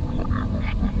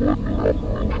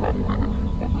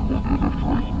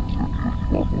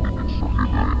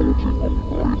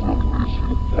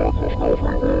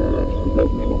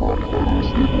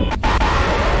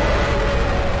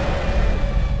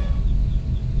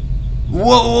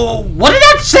 Whoa! What did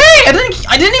that say?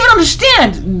 I didn't even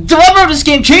understand. Developer of this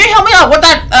game, can you help me out? What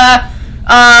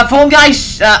that phone guy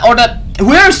or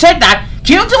whoever said that?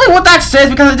 Can you tell me what that says?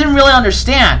 Because I didn't really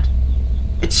understand.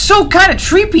 It's so kind of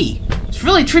trippy. It's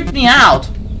really tripped me out.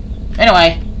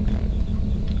 Anyway,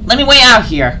 let me wait out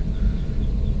here.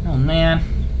 Oh man,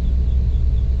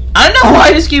 I don't know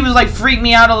why this game is like freaked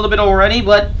me out a little bit already,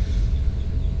 but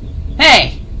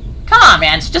hey, come on,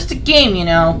 man, it's just a game, you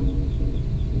know.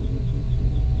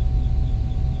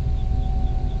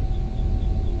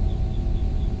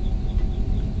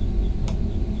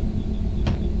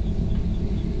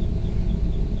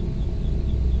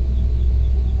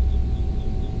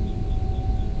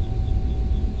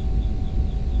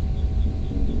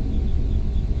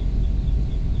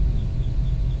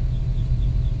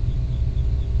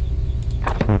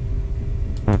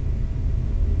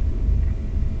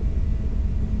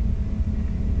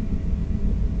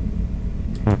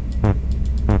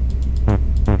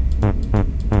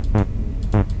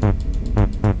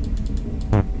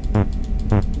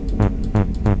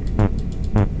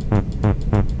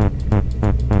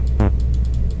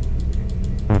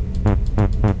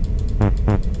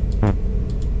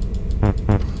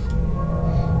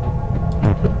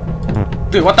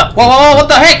 Dude, what the? Whoa, whoa, whoa, what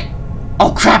the heck?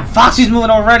 Oh crap, Foxy's moving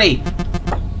already.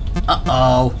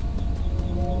 Uh-oh.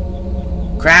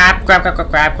 Crap, crap, crap, crap,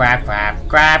 crap, crap, crap,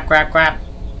 crap, crap, crap.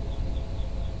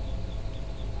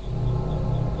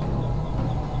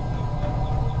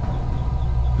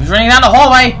 He's running down the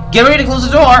hallway. Get ready to close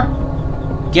the door.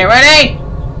 Get ready.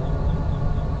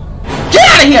 Get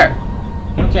out of here.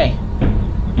 Okay.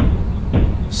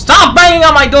 Stop banging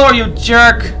on my door, you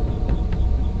jerk.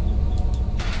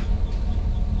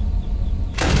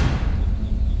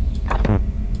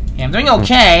 Yeah, I'm doing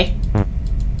okay.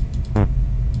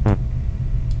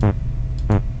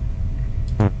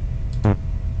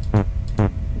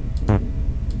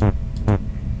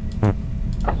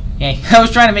 Okay, I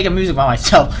was trying to make a music by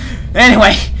myself.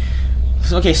 Anyway,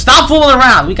 okay, stop fooling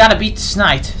around. We gotta beat this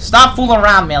night. Stop fooling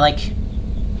around, man. Like.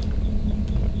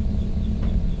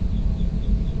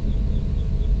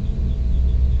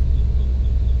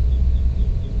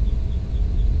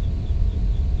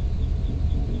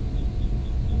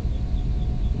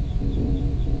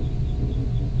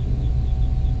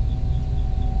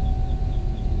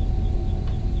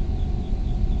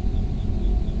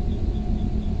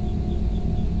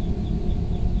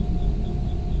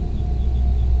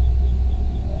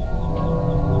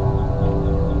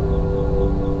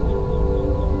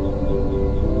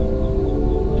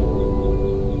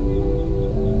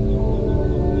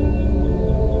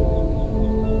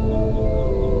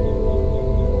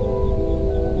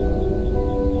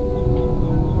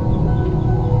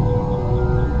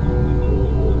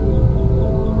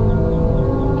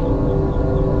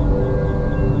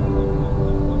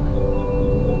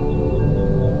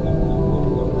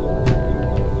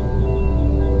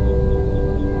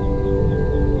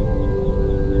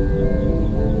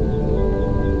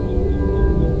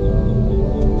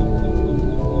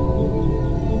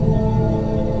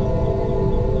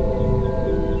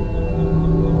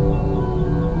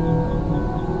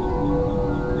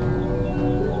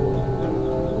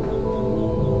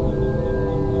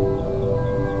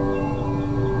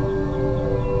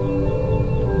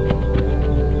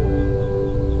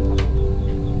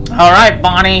 Alright,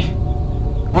 Bonnie.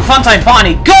 We're fun time,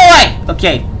 Bonnie. Go away!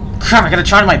 Okay. Crap, I gotta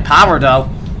charge my power, though.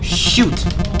 Shoot.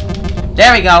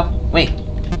 There we go. Wait.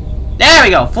 There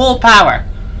we go. Full power.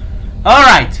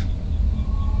 Alright.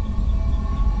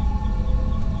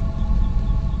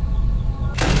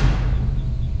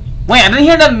 Wait, I didn't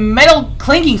hear the metal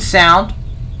clinking sound.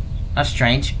 That's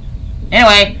strange.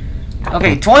 Anyway.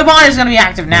 Okay, Toy Bonnie is gonna be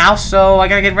active now, so I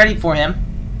gotta get ready for him.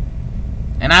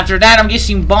 And after that, I'm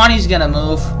guessing Bonnie's gonna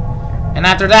move. And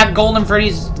after that, Golden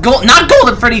Freddy's... not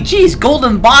Golden Freddy, jeez!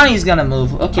 Golden Bonnie's gonna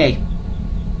move. Okay.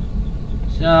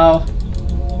 So...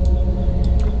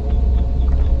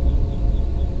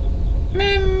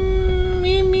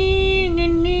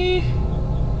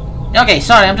 Okay,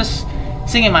 sorry, I'm just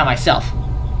singing by myself.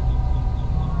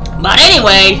 But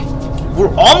anyway,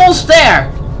 we're almost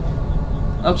there.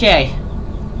 Okay.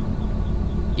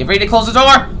 Get ready to close the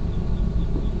door.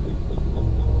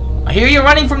 I hear you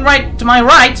running from right to my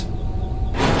right.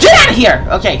 Get out of here!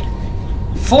 Okay.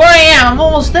 4 a.m. I'm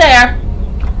almost there.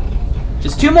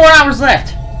 Just 2 more hours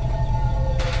left.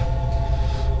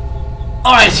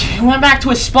 Alright, we went back to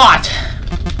his spot.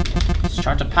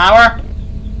 Start the power.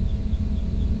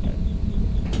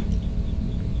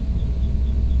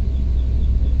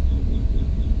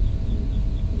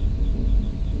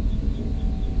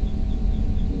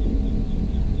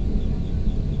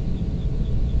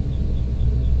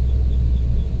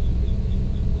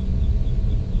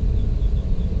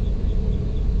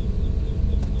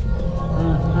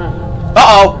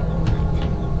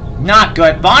 Uh-oh! Not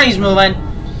good. Bonnie's moving.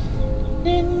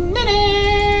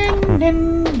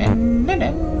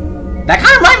 That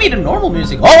kind of reminds me of normal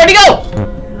music. Oh, where'd he go?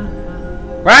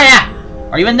 Where are ya?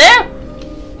 Are you in there?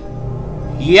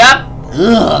 Yep.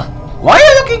 Ugh. Why are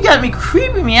you looking at me,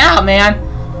 creeping me out, man?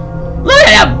 Look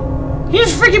at him.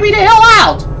 He's freaking me the hell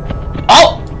out.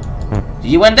 Oh!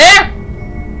 You in there?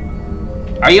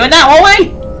 Are you in that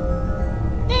hallway?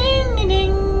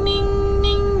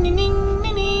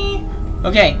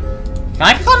 Okay. Can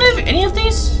I click on any of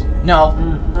these? No.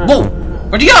 Whoa!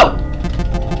 Where'd you go?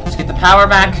 Let's get the power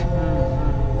back.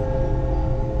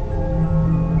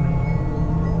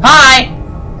 Hi!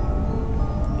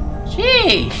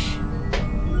 Sheesh.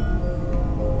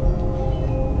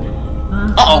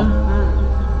 Uh-oh.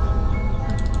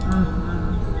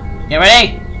 Get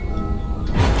ready?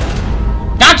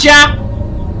 Gotcha!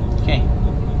 Okay.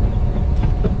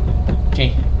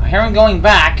 Okay, I hear him going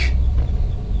back.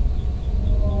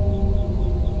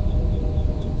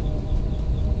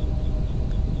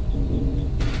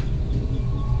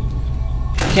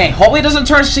 Okay, hopefully it doesn't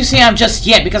turn 6 AM just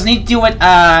yet, because I need to do it,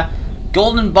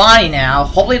 Golden Bonnie now.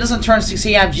 Hopefully it doesn't turn 6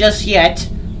 AM just yet.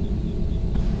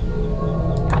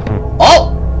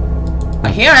 Oh! I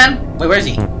hear him! Wait, where is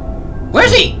he? Where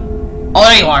is he? Oh,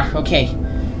 there you are. Okay.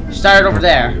 Started over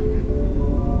there.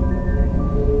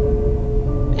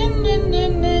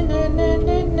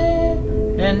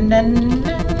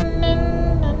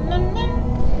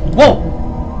 Whoa!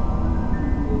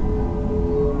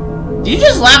 Did you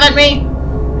just laugh at me?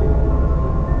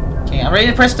 Okay, I'm ready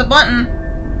to press the button.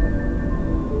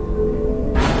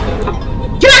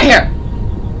 Get out of here!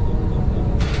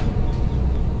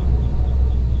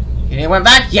 Okay, it went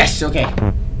back? Yes, okay.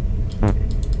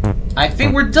 I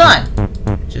think we're done.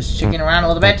 Just checking around a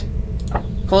little bit.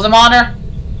 Close the monitor.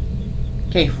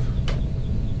 Okay.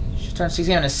 Should turn 6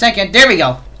 AM in a second. There we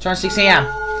go. Turn 6 AM.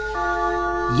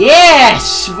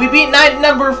 Yes! We beat night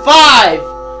number 5.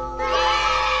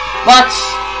 But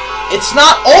it's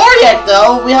not over yet,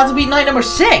 though. We have to beat night number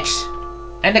 6.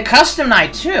 And the custom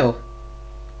night, too.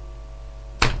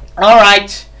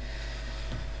 Alright.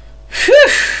 Whew.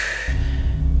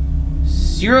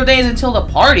 0 days until the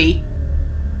party?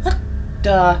 What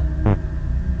the...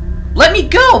 Let me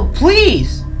go,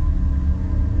 please!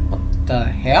 What the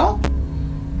hell?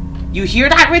 You hear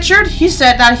that, Richard? He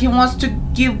said that he wants to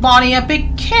give Bonnie a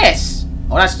big kiss.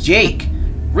 Oh, that's Jake.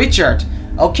 Richard.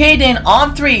 Okay, then,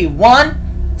 on 3.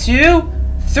 1, 2,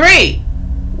 3.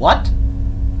 What?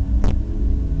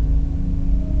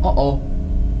 Uh-oh.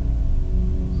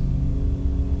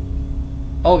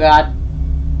 Oh, God.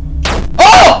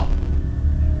 Oh!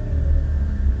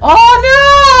 Oh,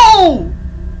 no!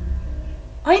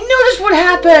 I knew this would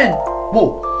happen!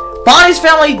 Whoa. Bonnie's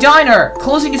Family Diner,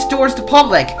 closing its doors to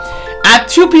public. At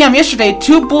 2 PM yesterday,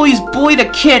 2 bullies bullied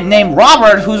a kid named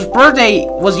Robert, whose birthday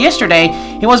was yesterday.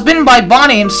 He was bitten by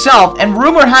Bonnie himself, and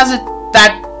rumor has it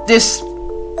that this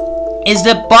is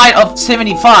the bite of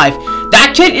 75.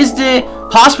 That kid is the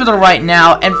hospital right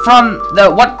now, and from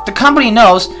what the company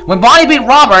knows, when Bonnie bit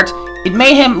Robert, it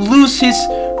made him lose his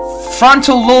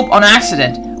frontal lobe on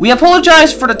accident. We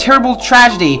apologize for the terrible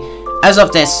tragedy. As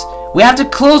of this, we have to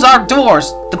close our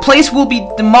doors. The place will be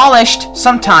demolished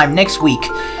sometime next week.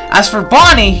 As for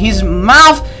Bonnie, his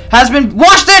mouth has been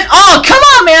washed in. Oh, come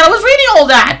on, man! I was reading all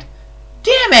that!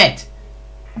 Damn it!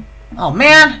 Oh,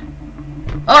 man.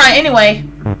 Alright, anyway.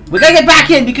 We gotta get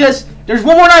back in because there's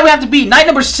one more night we have to beat. Night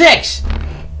number 6.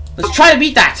 Let's try to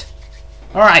beat that.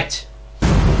 Alright.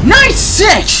 Night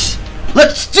 6!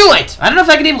 Let's do it! I don't know if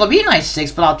I can be able to beat night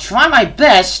 6, but I'll try my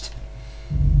best.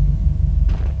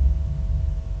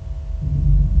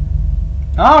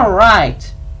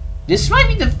 Alright. This might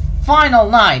be the final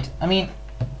night. I mean...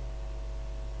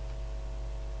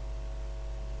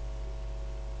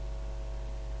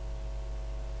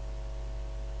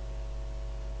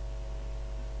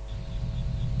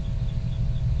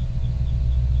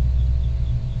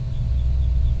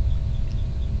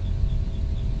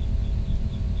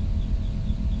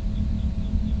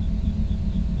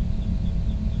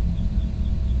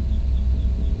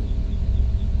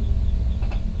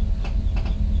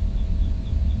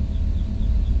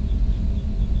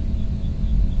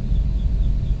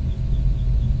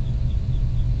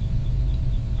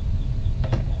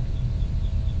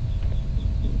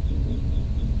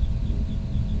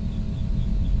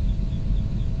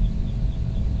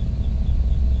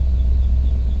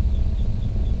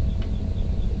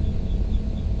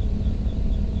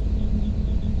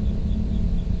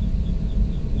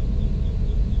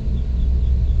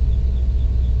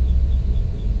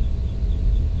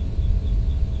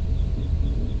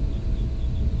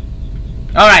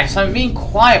 Alright, so I'm being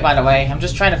quiet, by the way. I'm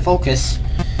just trying to focus.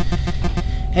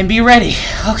 And be ready.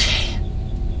 Okay.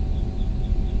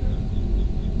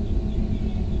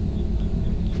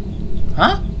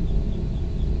 Huh?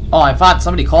 Oh, I thought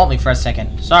somebody called me for a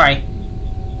second. Sorry.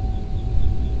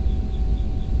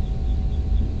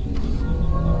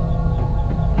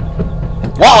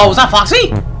 Whoa, was that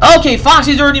Foxy? Okay,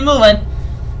 Foxy's already moving.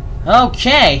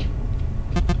 Okay.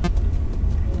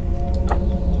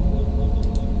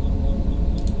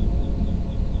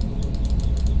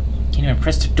 Can't even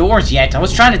press the doors yet. I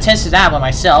was trying to test it out by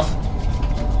myself.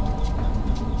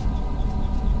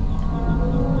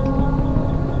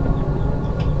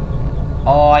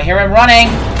 Oh, I hear him running.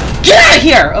 Get out of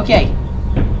here! Okay.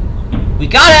 We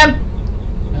got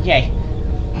him! Okay.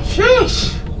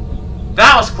 Sheesh.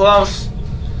 That was close.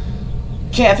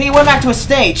 Okay, I think he went back to his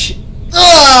stage.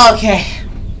 Ugh, okay.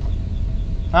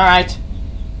 Alright.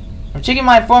 I'm checking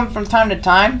my phone from time to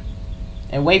time.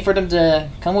 And wait for them to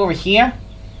come over here.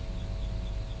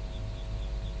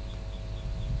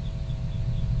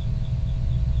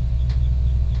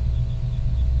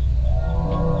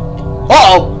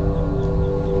 Uh-oh!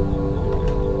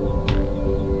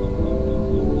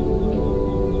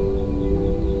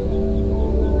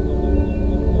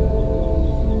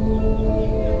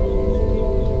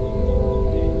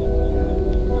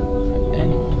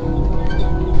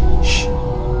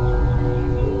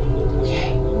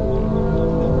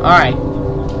 Alright.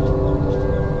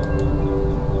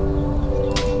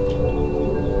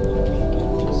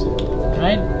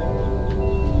 Right?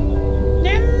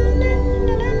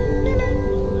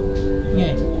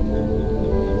 Yeah.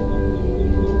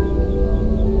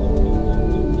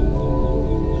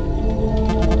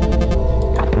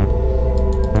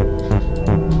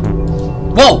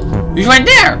 Whoa! He's right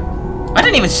there! I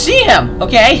didn't even see him!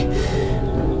 Okay.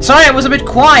 Sorry, I was a bit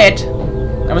quiet.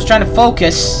 I was trying to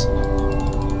focus.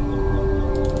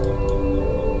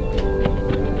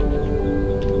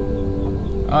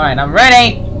 Alright, I'm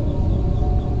ready!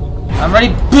 I'm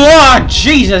ready. Oh,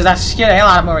 Jesus, that scared the hell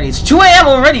out of me already. It's 2 AM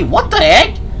already! What the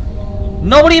heck?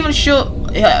 Nobody even show...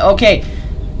 Yeah, okay.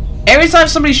 Every time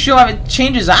somebody show up, it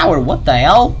changes hour. What the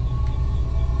hell?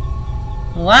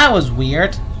 Well, that was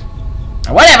weird.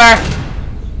 Whatever!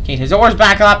 Okay, the door's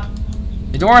back up.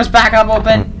 The door is back up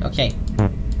open. Okay.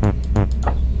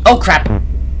 Oh, crap.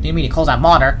 Didn't mean to close that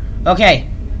monitor. Okay.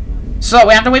 So,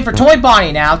 we have to wait for Toy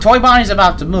Bonnie now. Toy Bonnie's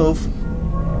about to move.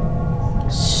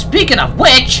 Speaking of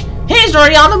which, he's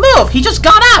already on the move. He just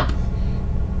got up.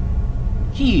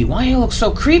 Gee, why do he look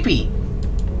so creepy?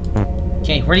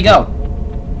 Okay, where'd he go?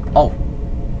 Oh.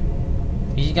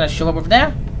 Is he gonna show up over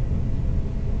there?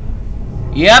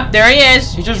 Yep, there he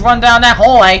is. He just run down that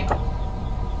hallway.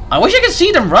 I wish I could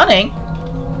see them running.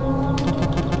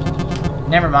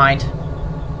 Never mind.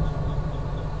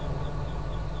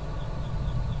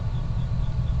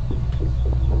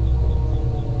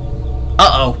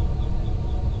 Uh-oh.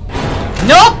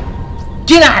 Nope!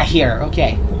 Get out of here!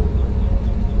 Okay.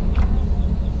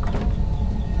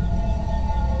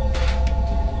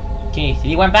 Okay, did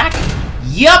he went back?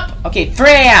 Yup! Okay, 3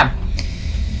 AM.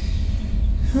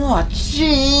 Oh,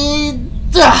 gee.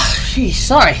 Gee,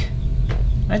 sorry.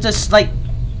 I just, like,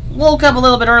 woke up a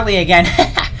little bit early again.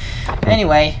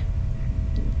 Anyway.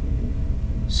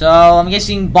 So, I'm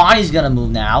guessing Bonnie's gonna move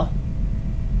now.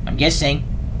 I'm guessing.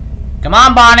 Come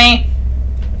on, Bonnie!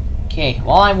 Okay,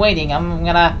 while I'm waiting, I'm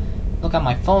gonna look at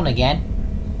my phone again.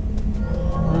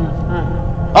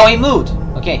 Oh, he moved!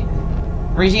 Okay.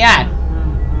 Where's he at?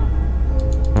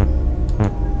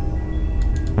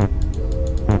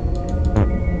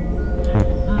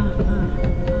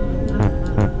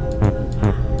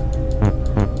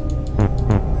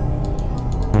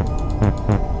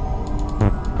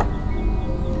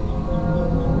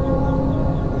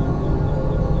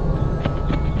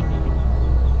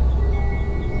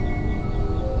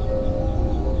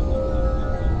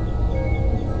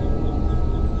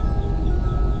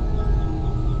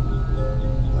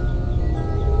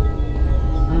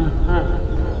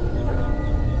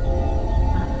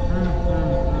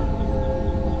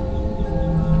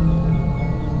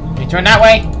 Turn that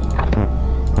way.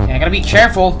 Okay, I gotta be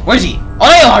careful. Where's he?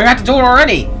 Oh, you're at the door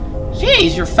already.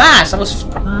 Jeez, you're fast. I was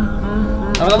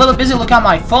a little busy looking at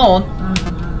my phone.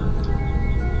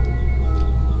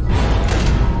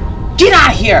 Get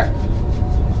out of here.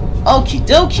 Okie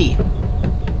dokie.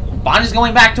 Bonnie's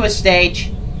going back to his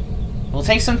stage. We'll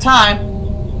take some time.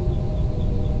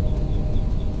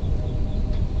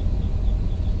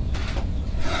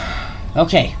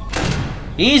 Okay.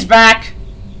 He's back.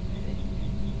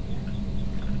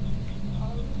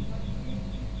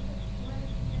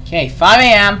 Okay, 5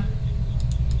 AM.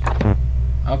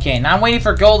 Okay, now I'm waiting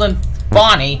for Golden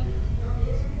Bonnie.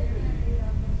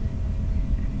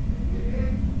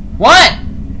 What?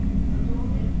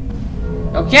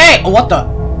 Okay. Oh, what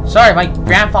the? Sorry, my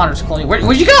grandfather's calling. Where'd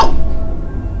you go?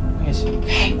 Yes.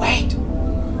 Hey, wait.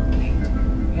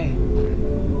 Hey.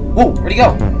 Whoa, where'd he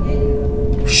go?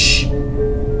 Shh.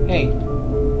 Hey.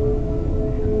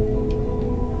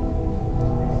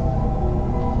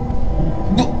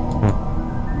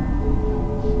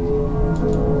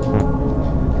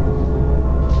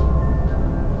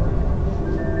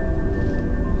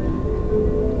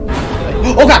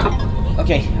 Oh god!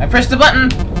 Okay, I pressed the button.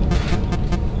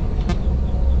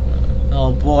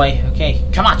 Oh boy, okay.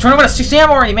 Come on, turn over to 6 AM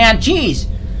already, man. Jeez.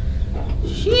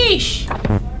 Sheesh.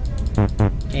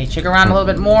 Okay, check around a little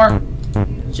bit more.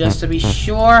 Just to be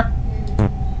sure.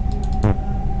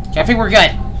 Okay, I think we're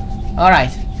good.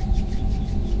 Alright.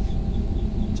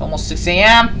 It's almost 6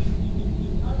 AM.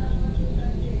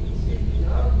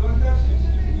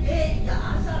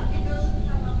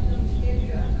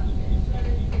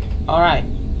 Alright.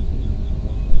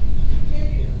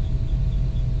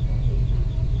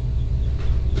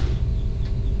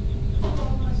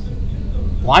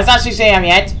 Why is that 6 AM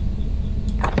yet?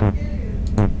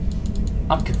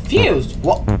 I'm confused.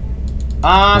 What?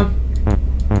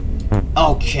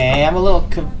 Okay, I'm a little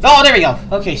oh, there we go.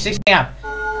 Okay, 6 AM.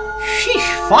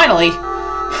 Sheesh, finally.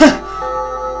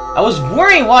 I was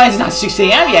worrying why it's not 6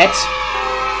 AM yet.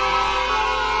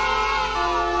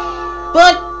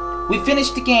 But we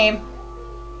finished the game.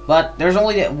 But there's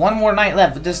only one more night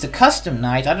left. But this is the custom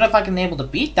night. I don't know if I can be able to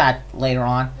beat that later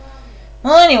on.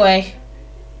 Well, anyway.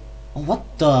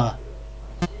 What the?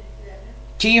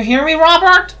 Can you hear me,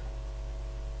 Robert?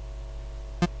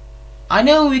 I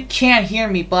know you can't hear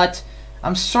me, but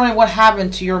I'm sorry what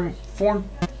happened to your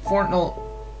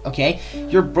okay,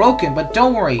 you're broken, but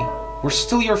don't worry. We're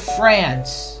still your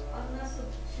friends.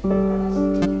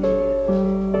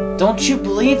 Don't you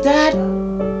believe that?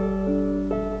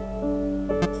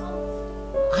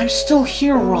 I'm still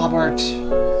here, Robert.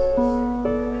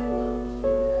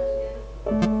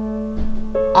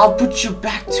 I'll put you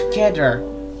back together.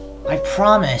 I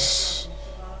promise.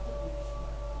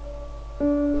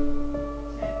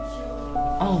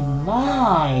 Oh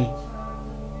my.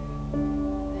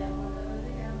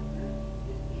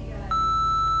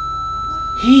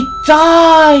 He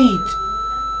died!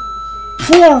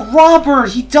 Poor Robert!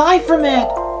 He died from it!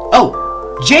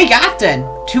 Oh, Jake Afton!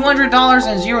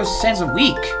 $200.00 a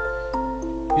week.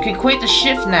 You can quit the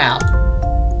shift now.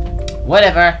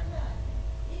 Whatever.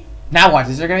 Now what?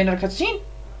 Is there gonna be another cutscene?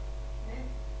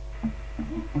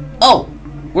 Oh,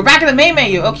 we're back in the main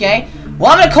menu. Okay.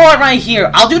 Well, I'm gonna call it right here.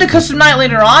 I'll do the custom night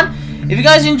later on. If you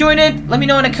guys enjoyed it, let me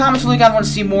know in the comments if you guys want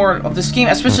to see more of this game,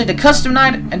 especially the custom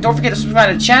night. And don't forget to subscribe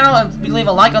to the channel and leave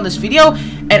a like on this video.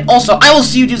 And also, I will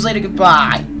see you dudes later.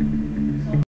 Goodbye.